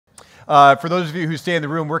For those of you who stay in the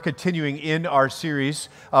room, we're continuing in our series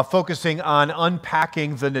focusing on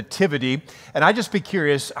unpacking the nativity. And I'd just be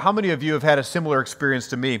curious, how many of you have had a similar experience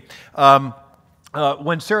to me?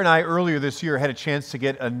 When Sarah and I earlier this year had a chance to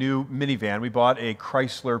get a new minivan, we bought a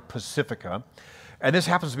Chrysler Pacifica. And this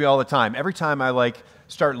happens to me all the time. Every time I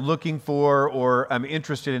start looking for or I'm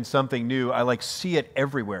interested in something new, I see it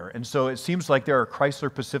everywhere. And so it seems like there are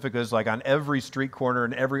Chrysler Pacificas on every street corner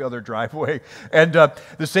and every other driveway. And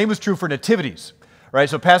the same is true for nativities, right?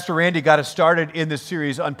 So Pastor Randy got us started in this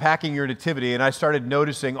series, Unpacking Your Nativity, and I started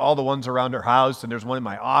noticing all the ones around our house, and there's one in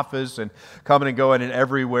my office and coming and going and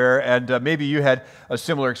everywhere. And maybe you had a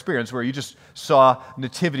similar experience where you just saw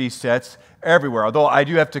nativity sets everywhere. Although I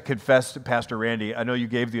do have to confess to Pastor Randy, I know you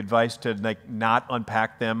gave the advice to not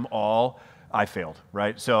unpack them all. I failed,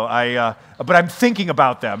 right? So but I'm thinking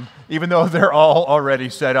about them, even though they're all already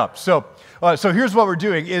set up. So here's what we're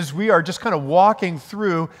doing: is we are just kind of walking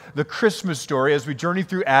through the Christmas story as we journey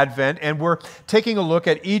through Advent, and we're taking a look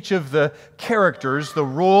at each of the characters, the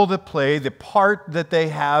role they play, the part that they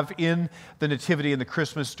have in the Nativity and the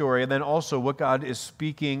Christmas story, and then also what God is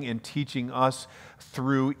speaking and teaching us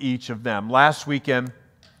through each of them. Last weekend,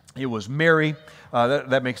 it was Mary.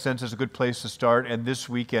 That makes sense as a good place to start. And this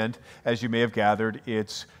weekend, as you may have gathered,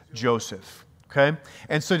 it's Joseph. Okay?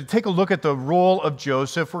 And so to take a look at the role of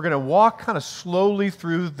Joseph, we're going to walk kind of slowly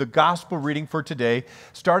through the gospel reading for today,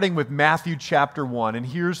 starting with Matthew chapter 1. And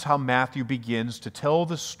here's how Matthew begins to tell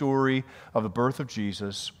the story of the birth of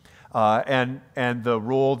Jesus and the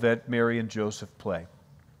role that Mary and Joseph play.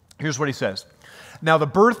 Here's what he says. Now, the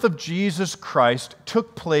birth of Jesus Christ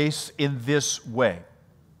took place in this way.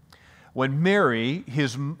 When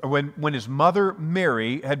his mother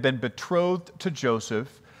Mary had been betrothed to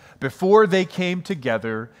Joseph, before they came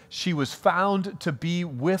together, she was found to be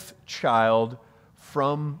with child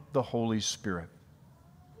from the Holy Spirit.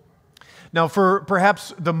 Now, for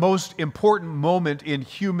perhaps the most important moment in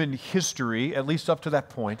human history, at least up to that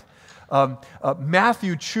point,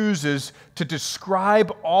 Matthew chooses to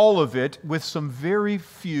describe all of it with some very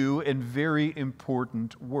few and very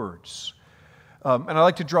important words. And I'd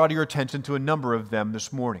like to draw to your attention to a number of them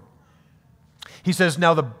this morning. He says,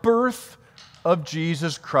 now the birth of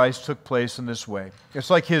Jesus Christ took place in this way. It's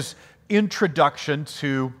like his introduction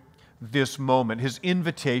to this moment, his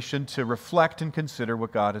invitation to reflect and consider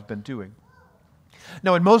what God has been doing.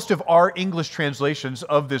 Now, in most of our English translations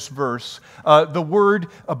of this verse, the word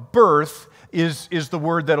birth is the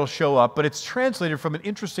word that'll show up, but it's translated from an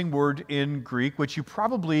interesting word in Greek, which you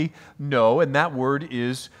probably know, and that word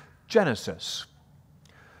is Genesis.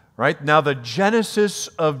 Right? Now, the genesis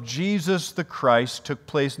of Jesus the Christ took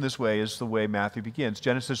place in this way, is the way Matthew begins.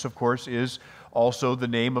 Genesis, of course, is also the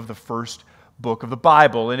name of the first book of the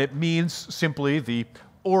Bible, and it means simply the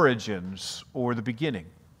origins or the beginning.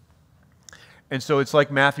 And so it's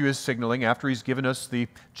like Matthew is signaling, after he's given us the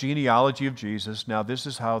genealogy of Jesus, now this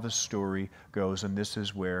is how the story goes, and this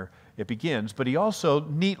is where it begins. But he also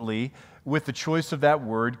neatly, with the choice of that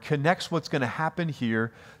word, connects what's going to happen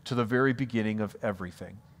here to the very beginning of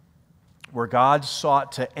everything, where God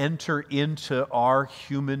sought to enter into our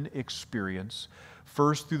human experience,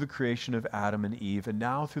 first through the creation of Adam and Eve, and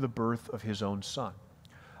now through the birth of his own Son,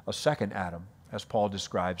 a second Adam, as Paul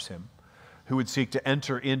describes him, who would seek to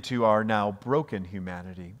enter into our now broken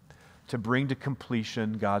humanity to bring to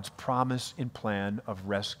completion God's promise and plan of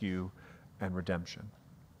rescue and redemption.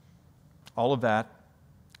 All of that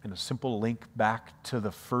in a simple link back to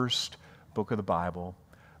the first book of the Bible,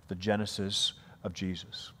 the Genesis of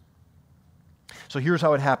Jesus. So here's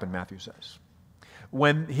how it happened, Matthew says.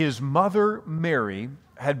 When his mother Mary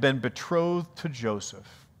had been betrothed to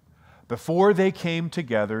Joseph, before they came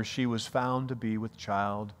together, she was found to be with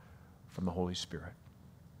child from the Holy Spirit.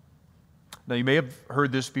 Now, you may have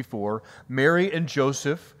heard this before. Mary and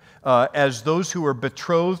Joseph, as those who were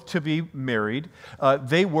betrothed to be married,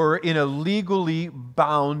 they were in a legally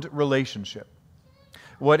bound relationship.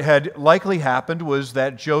 What had likely happened was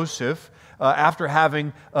that Joseph, after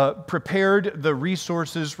having prepared the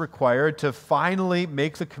resources required to finally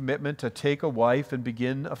make the commitment to take a wife and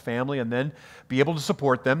begin a family and then be able to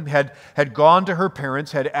support them, had gone to her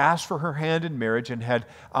parents, had asked for her hand in marriage, and had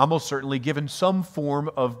almost certainly given some form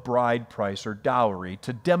of bride price or dowry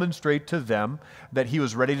to demonstrate to them that he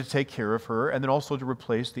was ready to take care of her, and then also to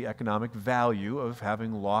replace the economic value of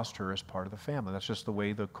having lost her as part of the family. That's just the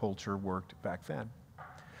way the culture worked back then.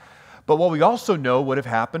 But what we also know would have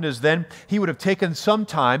happened is then he would have taken some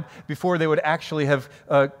time before they would actually have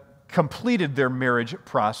completed their marriage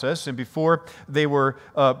process and before they were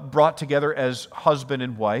brought together as husband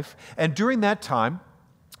and wife. And during that time,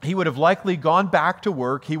 he would have likely gone back to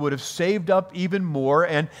work. He would have saved up even more,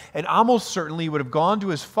 and almost certainly would have gone to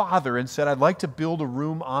his father and said, I'd like to build a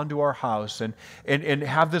room onto our house and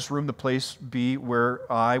have this room, the place, be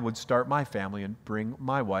where I would start my family and bring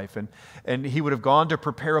my wife. And he would have gone to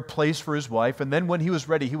prepare a place for his wife, and then when he was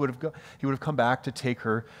ready, he would have come back to take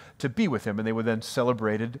her to be with him, and they would then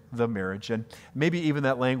celebrated the marriage. And maybe even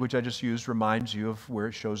that language I just used reminds you of where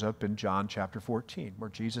it shows up in John chapter 14,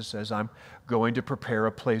 where Jesus says, I'm going to prepare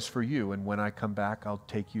a place for you, and when I come back, I'll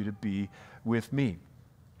take you to be with me.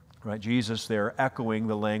 Right? Jesus there echoing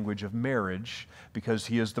the language of marriage because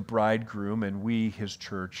he is the bridegroom and we, his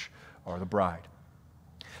church, are the bride.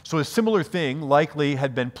 So a similar thing likely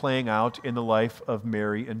had been playing out in the life of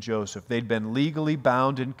Mary and Joseph. They'd been legally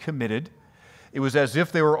bound and committed. It was as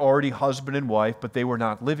if they were already husband and wife, but they were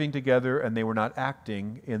not living together and they were not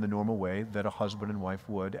acting in the normal way that a husband and wife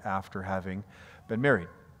would after having been married,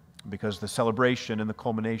 because the celebration and the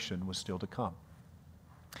culmination was still to come.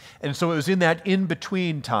 And so it was in that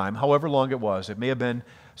in-between time, however long it was, it may have been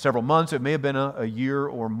several months, it may have been a year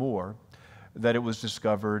or more, that it was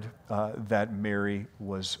discovered that Mary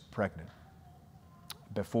was pregnant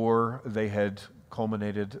before they had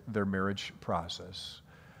culminated their marriage process,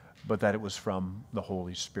 but that it was from the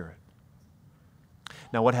Holy Spirit.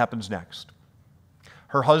 Now, what happens next?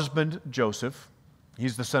 Her husband, Joseph,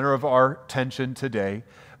 he's the center of our attention today,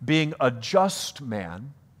 being a just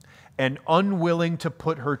man and unwilling to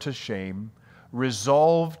put her to shame,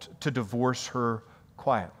 resolved to divorce her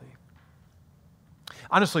quietly.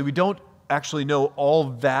 Honestly, we don't actually know all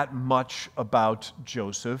that much about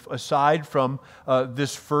Joseph, aside from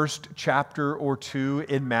this first chapter or two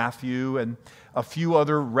in Matthew and a few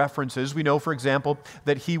other references. We know, for example,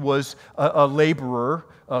 that he was a laborer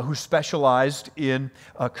who specialized in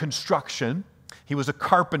construction. He was a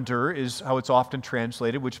carpenter, is how it's often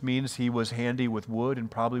translated, which means he was handy with wood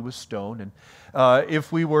and probably with stone. And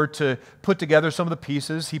if we were to put together some of the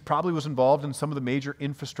pieces, he probably was involved in some of the major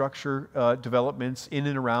infrastructure developments in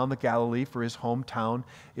and around the Galilee, for his hometown,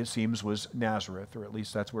 it seems, was Nazareth, or at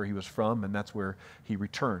least that's where he was from, and that's where he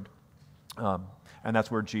returned. And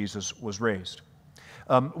that's where Jesus was raised.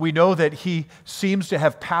 We know that he seems to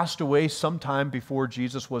have passed away sometime before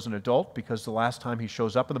Jesus was an adult, because the last time he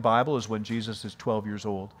shows up in the Bible is when Jesus is 12 years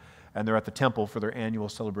old, and they're at the temple for their annual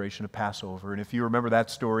celebration of Passover. And if you remember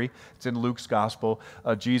that story, it's in Luke's gospel.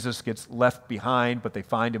 Jesus gets left behind, but they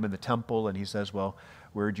find him in the temple, and he says, well,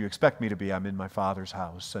 where do you expect me to be? I'm in my Father's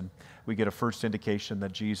house. And we get a first indication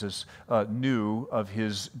that Jesus knew of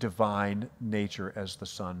his divine nature as the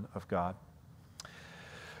Son of God.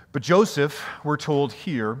 But Joseph, we're told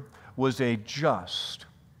here, was a just,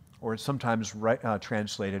 or it's sometimes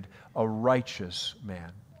translated, a righteous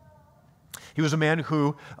man. He was a man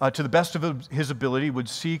who, to the best of his ability, would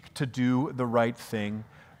seek to do the right thing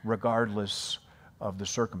regardless of the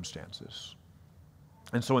circumstances.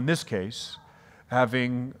 And so in this case,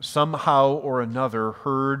 having somehow or another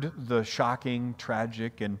heard the shocking,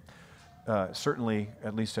 tragic, and certainly,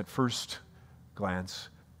 at least at first glance,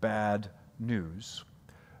 bad news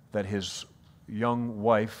that his young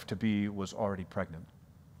wife-to-be was already pregnant,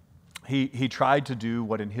 he tried to do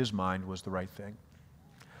what in his mind was the right thing.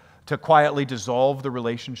 To quietly dissolve the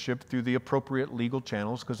relationship through the appropriate legal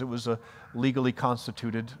channels, because it was a legally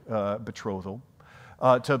constituted betrothal.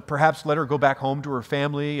 To perhaps let her go back home to her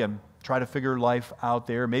family and try to figure life out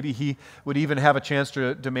there. Maybe he would even have a chance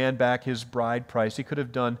to demand back his bride price. He could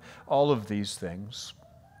have done all of these things,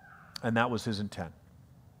 and that was his intent.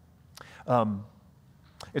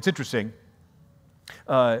 It's interesting.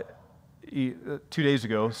 2 days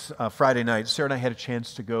ago, Friday night, Sarah and I had a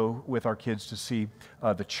chance to go with our kids to see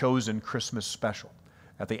the Chosen Christmas special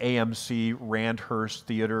at the AMC Randhurst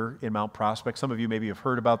Theater in Mount Prospect. Some of you maybe have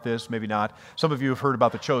heard about this, maybe not. Some of you have heard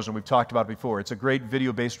about The Chosen. We've talked about it before. It's a great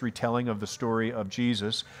video-based retelling of the story of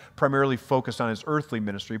Jesus, primarily focused on his earthly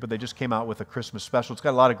ministry, but they just came out with a Christmas special. It's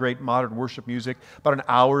got a lot of great modern worship music, about an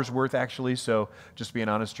hour's worth actually, so just being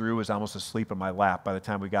honest, Drew was almost asleep in my lap by the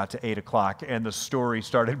time we got to 8 o'clock and the story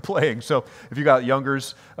started playing. So if you got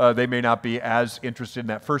youngers, they may not be as interested in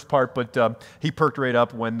that first part, but he perked right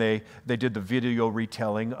up when they did the video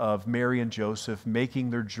retelling of Mary and Joseph making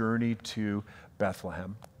their journey to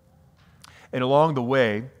Bethlehem. And along the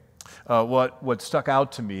way, what stuck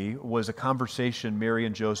out to me was a conversation Mary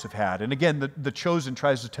and Joseph had. And again, the Chosen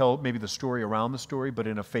tries to tell maybe the story around the story, but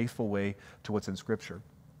in a faithful way to what's in Scripture.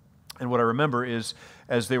 And what I remember is,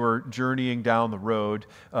 as they were journeying down the road,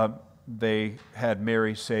 they had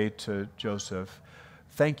Mary say to Joseph,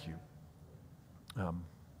 "Thank you.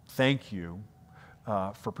 Thank you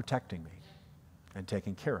for protecting me and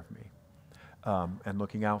taking care of me and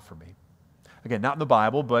looking out for me. Again, not in the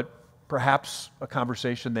Bible, but perhaps a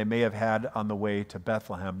conversation they may have had on the way to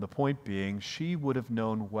Bethlehem. The point being, she would have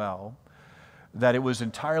known well that it was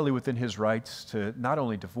entirely within his rights to not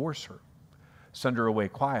only divorce her, send her away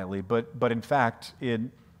quietly, but in fact,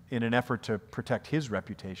 in an effort to protect his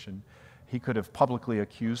reputation, he could have publicly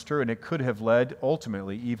accused her, and it could have led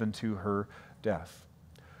ultimately even to her death.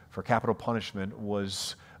 For capital punishment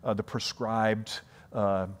was the prescribed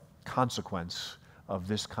consequence of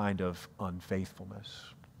this kind of unfaithfulness.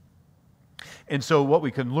 And so what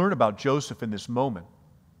we can learn about Joseph in this moment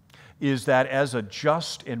is that as a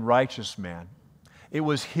just and righteous man, it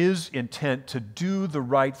was his intent to do the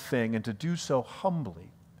right thing and to do so humbly,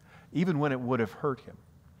 even when it would have hurt him.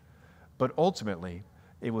 But ultimately,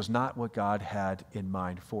 it was not what God had in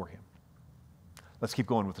mind for him. Let's keep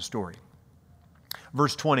going with the story.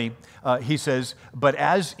 Verse 20, he says, "But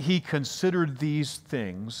as he considered these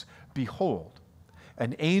things, behold,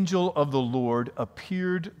 an angel of the Lord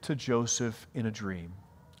appeared to Joseph in a dream."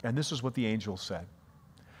 And this is what the angel said.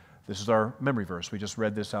 This is our memory verse. We just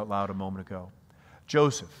read this out loud a moment ago.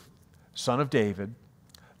 "Joseph, son of David,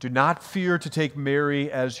 do not fear to take Mary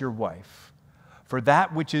as your wife, for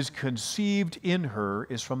that which is conceived in her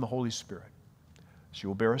is from the Holy Spirit. She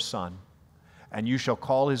will bear a son, and you shall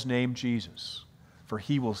call his name Jesus, for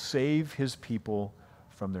he will save his people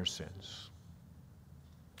from their sins."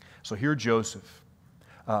 So here Joseph,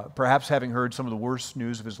 perhaps having heard some of the worst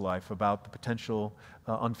news of his life about the potential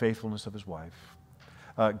unfaithfulness of his wife,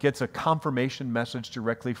 gets a confirmation message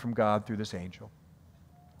directly from God through this angel.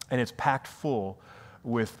 And it's packed full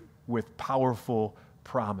with powerful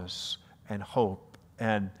promise and hope.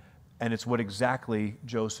 And it's what exactly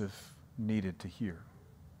Joseph needed to hear.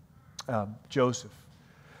 Joseph,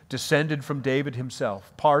 descended from David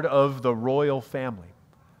himself, part of the royal family.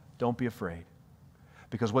 Don't be afraid,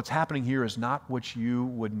 because what's happening here is not what you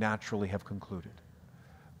would naturally have concluded,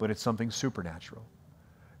 but it's something supernatural.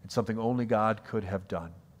 It's something only God could have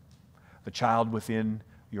done. The child within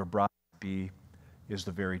your bride-to-be is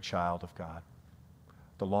the very child of God,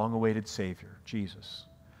 the long-awaited Savior, Jesus,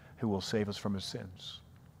 who will save us from his sins.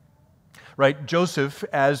 Right? Joseph,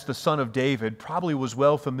 as the son of David, probably was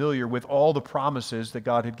well familiar with all the promises that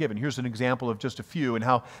God had given. Here's an example of just a few and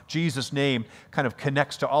how Jesus' name kind of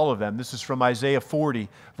connects to all of them. This is from Isaiah 40,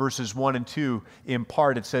 verses 1 and 2. In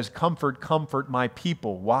part, it says, "Comfort, comfort my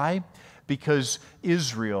people." Why? Because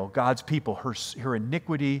Israel, God's people, her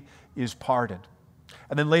iniquity is pardoned.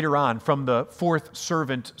 And then later on, from the fourth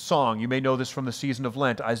servant song, you may know this from the season of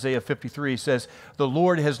Lent, Isaiah 53 says, "The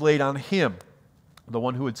Lord has laid on him," the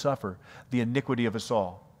one who would suffer, "the iniquity of us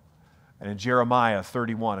all." And in Jeremiah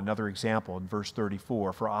 31, another example in verse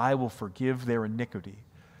 34, "For I will forgive their iniquity,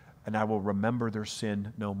 and I will remember their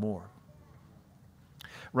sin no more."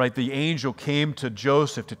 Right, the angel came to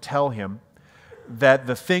Joseph to tell him that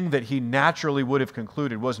the thing that he naturally would have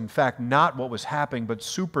concluded was in fact not what was happening, but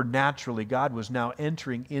supernaturally God was now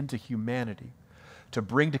entering into humanity to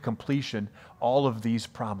bring to completion all of these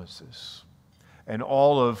promises and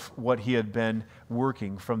all of what he had been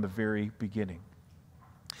working from the very beginning.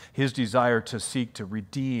 His desire to seek to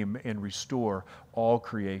redeem and restore all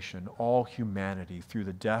creation, all humanity through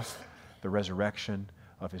the death, the resurrection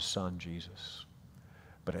of his son Jesus.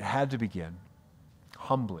 But it had to begin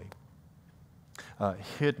humbly,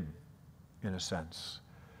 hidden, in a sense,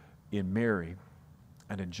 in Mary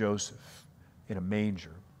and in Joseph, in a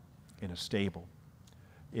manger, in a stable,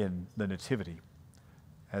 in the Nativity,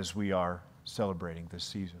 as we are celebrating this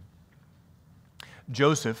season.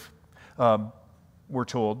 Joseph, we're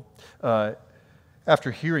told,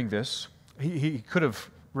 after hearing this, he could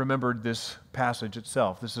have remembered this passage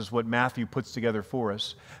itself. This is what Matthew puts together for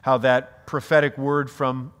us, how that prophetic word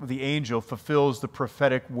from the angel fulfills the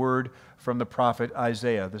prophetic word from the prophet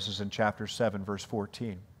Isaiah. This is in chapter 7, verse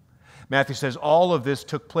 14. Matthew says, "All of this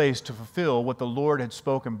took place to fulfill what the Lord had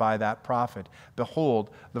spoken by that prophet. Behold,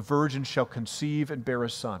 the virgin shall conceive and bear a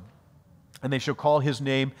son, and they shall call his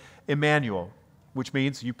name Emmanuel," which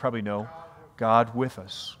means, you probably know, God with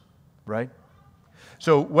us, right?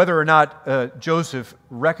 So whether or not Joseph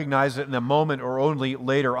recognized it in the moment or only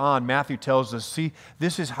later on, Matthew tells us, see,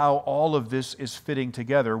 this is how all of this is fitting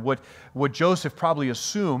together. What Joseph probably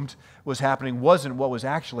assumed was happening wasn't what was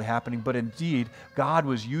actually happening, but indeed, God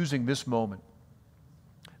was using this moment,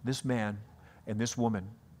 this man and this woman,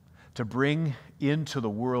 to bring into the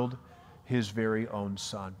world his very own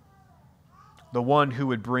son. The one who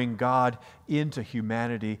would bring God into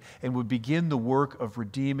humanity and would begin the work of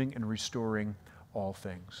redeeming and restoring all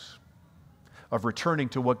things, of returning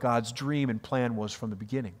to what God's dream and plan was from the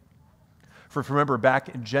beginning. For if you remember back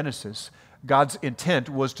in Genesis, God's intent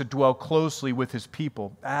was to dwell closely with his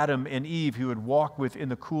people. Adam and Eve, he would walk with in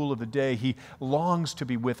the cool of the day. He longs to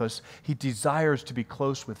be with us. He desires to be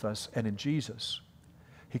close with us. And in Jesus,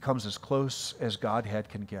 he comes as close as Godhead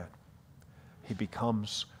can get. He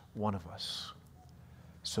becomes one of us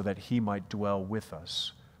so that he might dwell with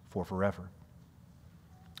us for forever.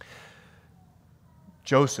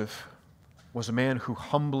 Joseph was a man who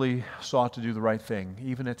humbly sought to do the right thing,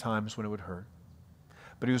 even at times when it would hurt.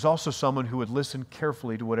 But he was also someone who would listen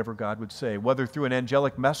carefully to whatever God would say, whether through an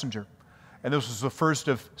angelic messenger. And this was the first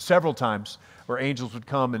of several times where angels would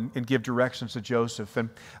come and give directions to Joseph. And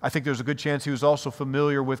I think there's a good chance he was also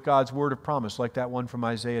familiar with God's word of promise, like that one from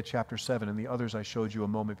Isaiah chapter 7 and the others I showed you a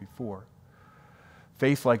moment before.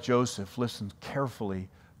 Faith like Joseph listens carefully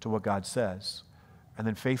to what God says. And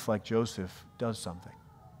then faith like Joseph does something.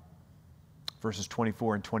 Verses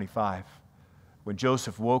 24 and 25. When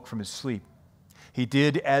Joseph woke from his sleep, he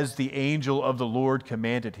did as the angel of the Lord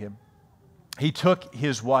commanded him. He took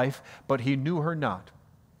his wife, but he knew her not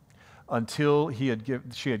until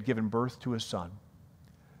she had given birth to a son,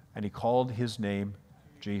 and he called his name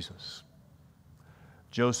Jesus.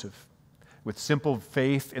 Joseph, with simple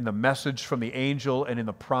faith in the message from the angel and in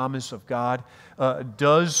the promise of God,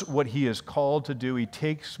 does what he is called to do. He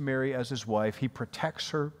takes Mary as his wife. He protects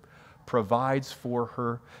her, provides for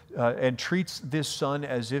her, and treats this son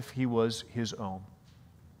as if he was his own.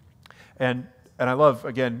 And I love,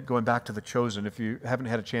 again, going back to The Chosen. If you haven't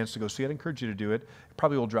had a chance to go see it, I encourage you to do it. It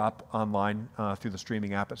probably will drop online through the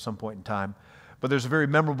streaming app at some point in time. But there's a very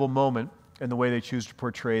memorable moment in the way they choose to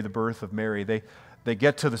portray the birth of Mary. They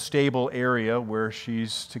get to the stable area where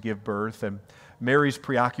she's to give birth, and Mary's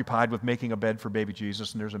preoccupied with making a bed for baby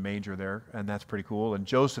Jesus, and there's a manger there, and that's pretty cool. And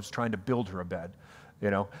Joseph's trying to build her a bed,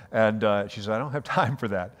 and she said, I don't have time for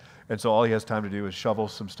that. And so all he has time to do is shovel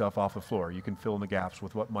some stuff off the floor. You can fill in the gaps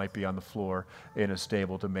with what might be on the floor in a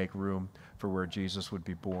stable to make room for where Jesus would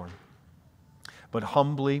be born. But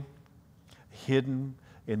humbly, hidden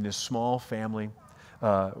in this small family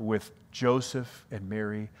with Joseph and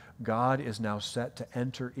Mary, God is now set to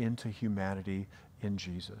enter into humanity in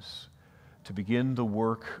Jesus, to begin the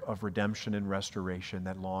work of redemption and restoration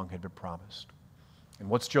that long had been promised. And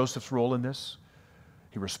what's Joseph's role in this?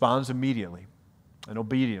 He responds immediately and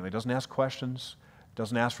obediently. Doesn't ask questions,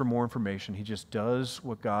 doesn't ask for more information. He just does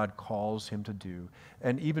what God calls him to do,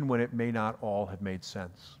 and even when it may not all have made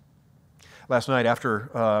sense. Last night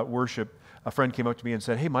after worship, a friend came up to me and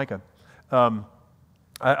said, hey, Micah,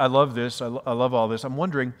 I love this. I love all this. I'm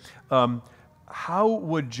wondering, how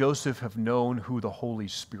would Joseph have known who the Holy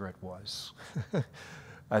Spirit was?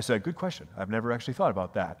 I said, good question. I've never actually thought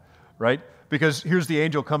about that, right? Because here's the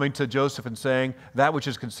angel coming to Joseph and saying, that which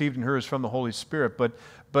is conceived in her is from the Holy Spirit.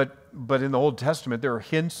 But in the Old Testament, there are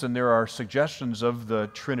hints and there are suggestions of the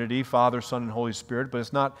Trinity, Father, Son, and Holy Spirit, but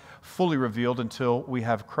it's not fully revealed until we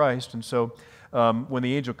have Christ. And so when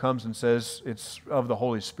the angel comes and says it's of the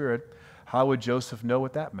Holy Spirit, how would Joseph know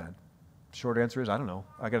what that meant? Short answer is, I don't know.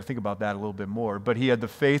 I got to think about that a little bit more. But he had the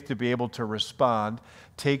faith to be able to respond,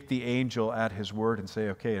 take the angel at his word and say,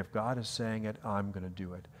 okay, if God is saying it, I'm going to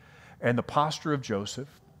do it. And the posture of Joseph,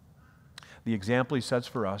 the example he sets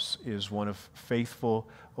for us, is one of faithful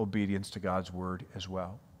obedience to God's word as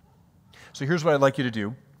well. So here's what I'd like you to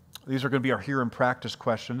do. These are going to be our here and practice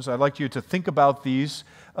questions. I'd like you to think about these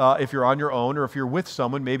if you're on your own, or if you're with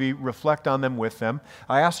someone, maybe reflect on them with them.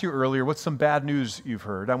 I asked you earlier, what's some bad news you've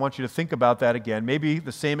heard? I want you to think about that again, maybe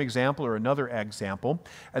the same example or another example,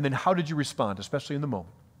 and then how did you respond, especially in the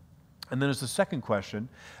moment? And then as the second question,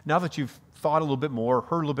 now that you've thought a little bit more,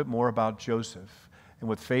 heard a little bit more about Joseph and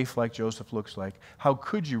what faith like Joseph looks like, how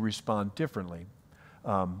could you respond differently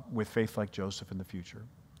with faith like Joseph in the future?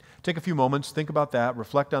 Take a few moments, think about that,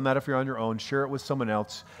 reflect on that if you're on your own, share it with someone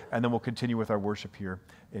else, and then we'll continue with our worship here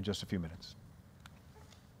in just a few minutes.